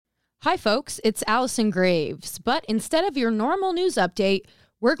Hi folks, it's Allison Graves, but instead of your normal news update,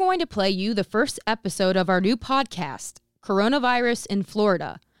 we're going to play you the first episode of our new podcast, Coronavirus in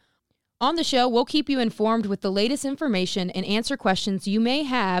Florida. On the show, we'll keep you informed with the latest information and answer questions you may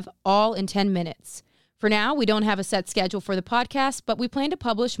have, all in 10 minutes. For now, we don't have a set schedule for the podcast, but we plan to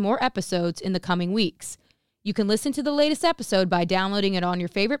publish more episodes in the coming weeks. You can listen to the latest episode by downloading it on your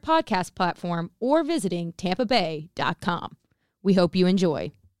favorite podcast platform or visiting tampabay.com. We hope you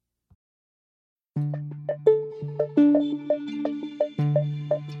enjoy.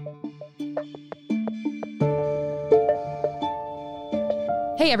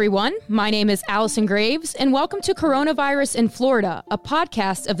 Hey everyone, my name is Allison Graves, and welcome to Coronavirus in Florida, a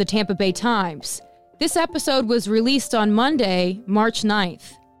podcast of the Tampa Bay Times. This episode was released on Monday, March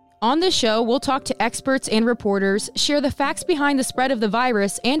 9th. On this show, we'll talk to experts and reporters, share the facts behind the spread of the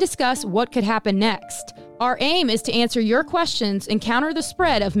virus, and discuss what could happen next. Our aim is to answer your questions and counter the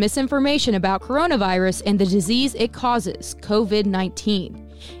spread of misinformation about coronavirus and the disease it causes,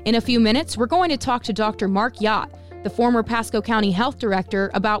 COVID-19. In a few minutes, we're going to talk to Dr. Mark Yacht, the former Pasco County Health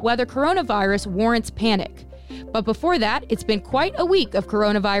Director, about whether coronavirus warrants panic. But before that, it's been quite a week of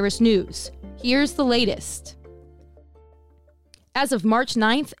coronavirus news. Here's the latest. As of March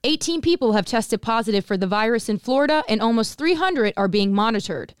 9th, 18 people have tested positive for the virus in Florida, and almost 300 are being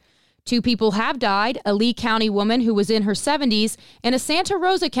monitored. 2 people have died, a Lee County woman who was in her 70s and a Santa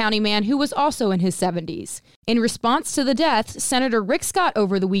Rosa County man who was also in his 70s. In response to the deaths, Senator Rick Scott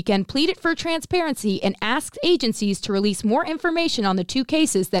over the weekend pleaded for transparency and asked agencies to release more information on the 2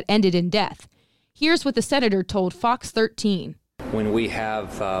 cases that ended in death. Here's what the senator told Fox 13. When we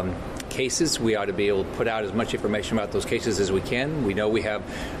have cases, we ought to be able to put out as much information about those cases as we can. We know we have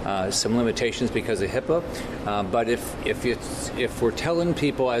some limitations because of HIPAA, but if we're telling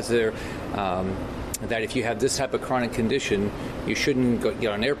people as they're that if you have this type of chronic condition, you shouldn't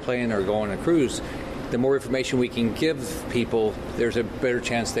get on an airplane or go on a cruise, the more information we can give people, there's a better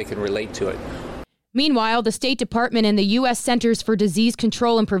chance they can relate to it. Meanwhile, the State Department and the U.S. Centers for Disease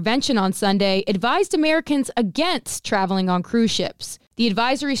Control and Prevention on Sunday advised Americans against traveling on cruise ships. The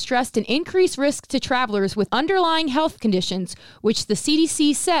advisory stressed an increased risk to travelers with underlying health conditions, which the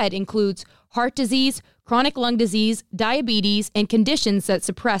CDC said includes heart disease, chronic lung disease, diabetes, and conditions that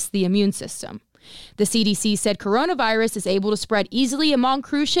suppress the immune system. The CDC said coronavirus is able to spread easily among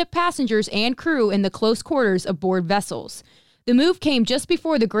cruise ship passengers and crew in the close quarters aboard vessels. The move came just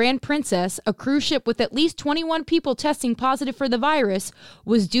before the Grand Princess, a cruise ship with at least 21 people testing positive for the virus,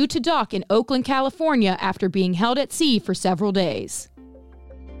 was due to dock in Oakland, California after being held at sea for several days.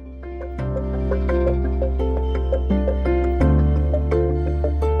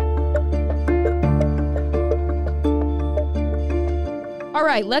 All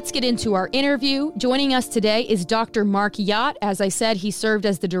right, let's get into our interview. Joining us today is Dr. Mark Yacht. As I said, he served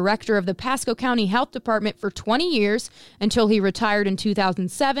as the director of the Pasco County Health Department for 20 years until he retired in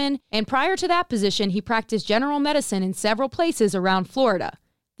 2007. And prior to that position, he practiced general medicine in several places around Florida.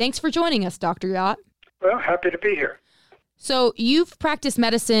 Thanks for joining us, Dr. Yacht. Well, happy to be here. So you've practiced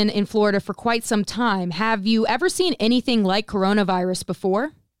medicine in Florida for quite some time. Have you ever seen anything like coronavirus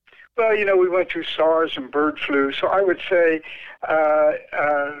before? Well, we went through SARS and bird flu, so I would say,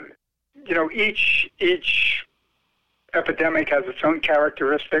 each epidemic has its own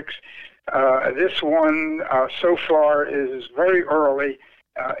characteristics. This one, so far, is very early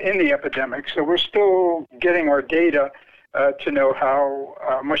in the epidemic, so we're still getting our data to know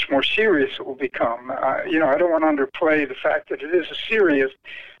how much more serious it will become. I don't want to underplay the fact that it is a serious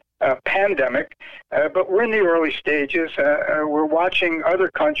pandemic, but we're in the early stages. We're watching other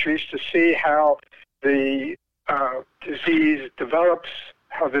countries to see how the disease develops,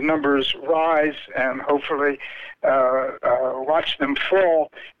 how the numbers rise, and hopefully watch them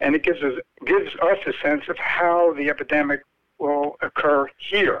fall. And it gives us a sense of how the epidemic will occur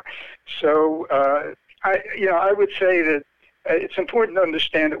here. So I would say that it's important to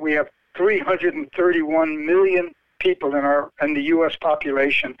understand that we have 331 million people in the U.S.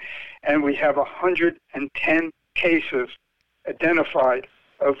 population, and we have 110 cases identified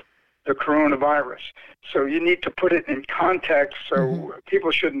of the coronavirus. So you need to put it in context, so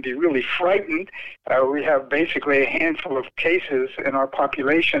people shouldn't be really frightened. We have basically a handful of cases in our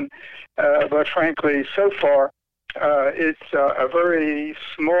population, but frankly, so far, it's a very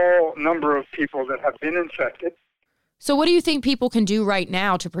small number of people that have been infected. So what do you think people can do right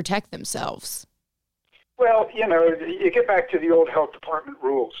now to protect themselves? Well, you get back to the old health department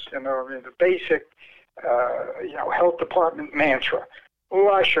rules, the basic, health department mantra: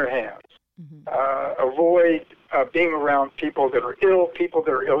 wash your hands, avoid being around people that are ill. People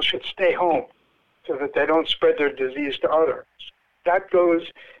that are ill should stay home so that they don't spread their disease to others. That goes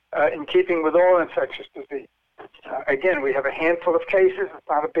in keeping with all infectious disease. Again, we have a handful of cases. It's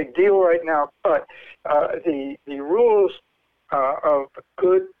not a big deal right now, but the rules of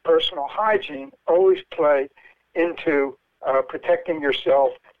good personal hygiene always play into protecting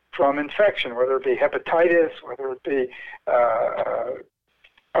yourself from infection, whether it be hepatitis, whether it be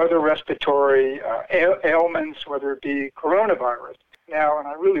other respiratory ailments, whether it be coronavirus. Now, and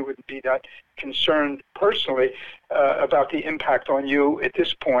I really wouldn't be that concerned personally about the impact on you at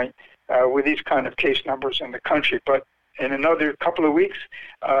this point with these kind of case numbers in the country. But in another couple of weeks,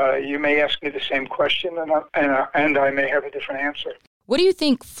 you may ask me the same question, and I may have a different answer. What do you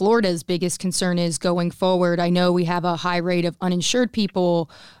think Florida's biggest concern is going forward? I know we have a high rate of uninsured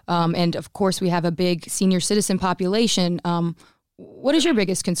people, and of course we have a big senior citizen population. What is your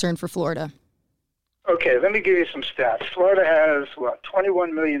biggest concern for Florida? Okay, let me give you some stats. Florida has,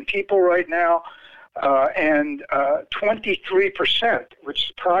 21 million people right now, and 23%, which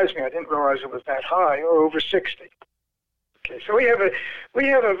surprised me. I didn't realize it was that high, are over 60. Okay, so we have a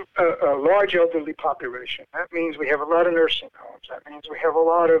large elderly population. That means we have a lot of nursing homes. That means we have a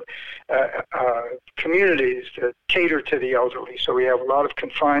lot of communities that cater to the elderly. So we have a lot of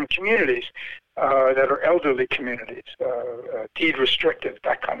confined communities that are elderly communities, deed restricted,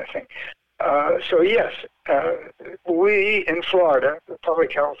 that kind of thing. So yes, we in Florida, the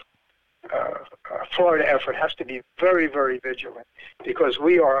public health Florida effort has to be very, very vigilant because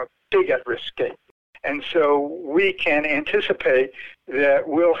we are a big at-risk state. And so we can anticipate that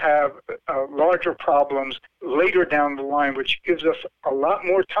we'll have larger problems later down the line, which gives us a lot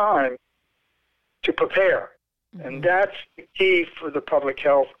more time to prepare. Mm-hmm. And that's the key for the public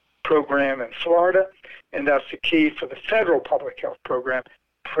health program in Florida, and that's the key for the federal public health program,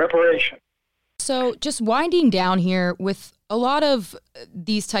 preparation. So just winding down here, with a lot of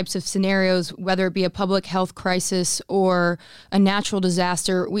these types of scenarios, whether it be a public health crisis or a natural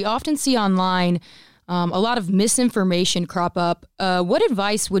disaster, we often see online a lot of misinformation crop up. What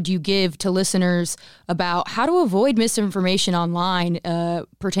advice would you give to listeners about how to avoid misinformation online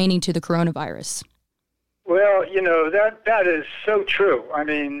pertaining to the coronavirus? Well, that is so true. I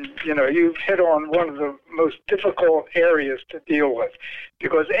mean, you've hit on one of the most difficult areas to deal with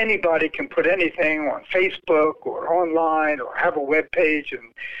because anybody can put anything on Facebook or online or have a web page,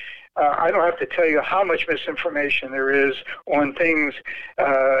 and I don't have to tell you how much misinformation there is on things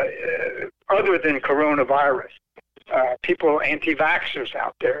other than coronavirus. People, anti-vaxxers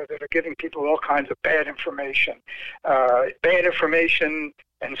out there that are giving people all kinds of bad information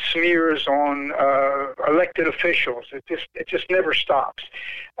and smears on elected officials. It just never stops.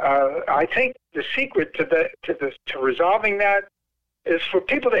 I think the secret to resolving that is for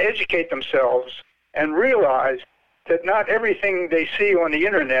people to educate themselves and realize that not everything they see on the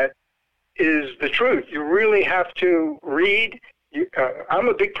internet is the truth. You really have to read. I'm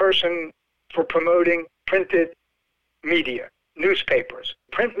a big person for promoting printed media, newspapers.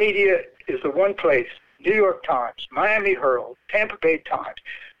 Print media is the one place. New York Times, Miami Herald, Tampa Bay Times,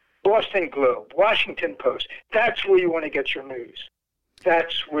 Boston Globe, Washington Post. That's where you want to get your news.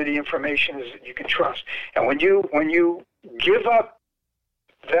 That's where the information is that you can trust. And when you give up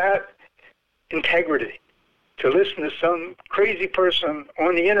that integrity to listen to some crazy person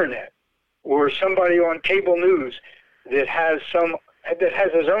on the internet or somebody on cable news that has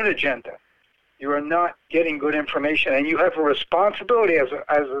his own agenda, you are not getting good information, and you have a responsibility as a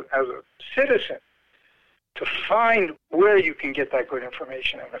citizen to find where you can get that good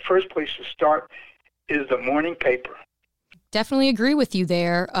information. And the first place to start is the morning paper. Definitely agree with you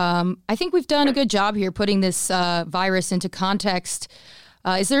there. I think we've done a good job here putting this virus into context.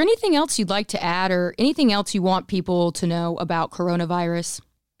 Is there anything else you'd like to add or anything else you want people to know about coronavirus?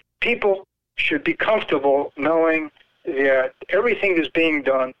 People should be comfortable knowing that everything is being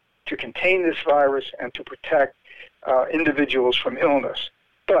done to contain this virus and to protect individuals from illness.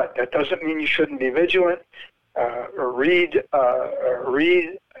 But that doesn't mean you shouldn't be vigilant or read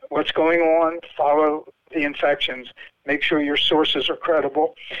what's going on, follow the infections, make sure your sources are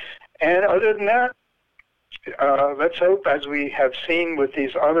credible. And other than that, let's hope, as we have seen with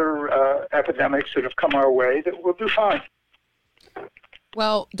these other epidemics that have come our way, that we'll do fine.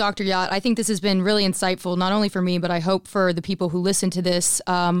 Well, Dr. Yacht, I think this has been really insightful, not only for me, but I hope for the people who listen to this.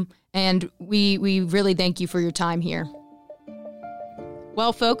 And we really thank you for your time here.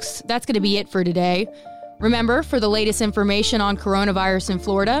 Well, folks, that's going to be it for today. Remember, for the latest information on coronavirus in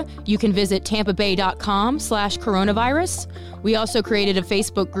Florida, you can visit tampabay.com/coronavirus. We also created a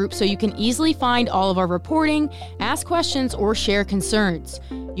Facebook group so you can easily find all of our reporting, ask questions, or share concerns.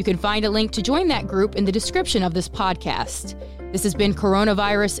 You can find a link to join that group in the description of this podcast. This has been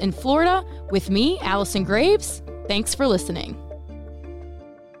Coronavirus in Florida with me, Allison Graves. Thanks for listening.